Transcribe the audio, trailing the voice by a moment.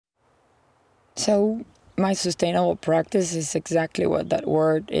So my sustainable practice is exactly what that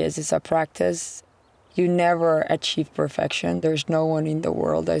word is. It's a practice. You never achieve perfection. There's no one in the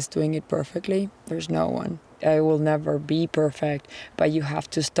world that is doing it perfectly. There's no one. I will never be perfect, but you have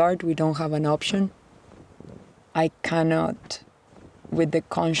to start. We don't have an option. I cannot, with the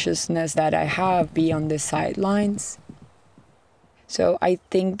consciousness that I have, be on the sidelines. So I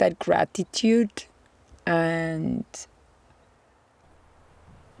think that gratitude and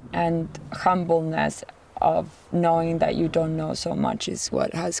humbleness of knowing that you don't know so much is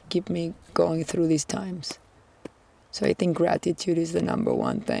what has kept me going through these times. So I think gratitude is the number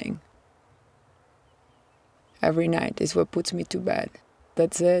one thing. Every night is what puts me to bed.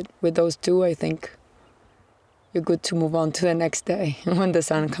 That's it. With those two, I think you're good to move on to the next day when the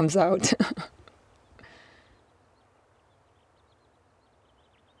sun comes out.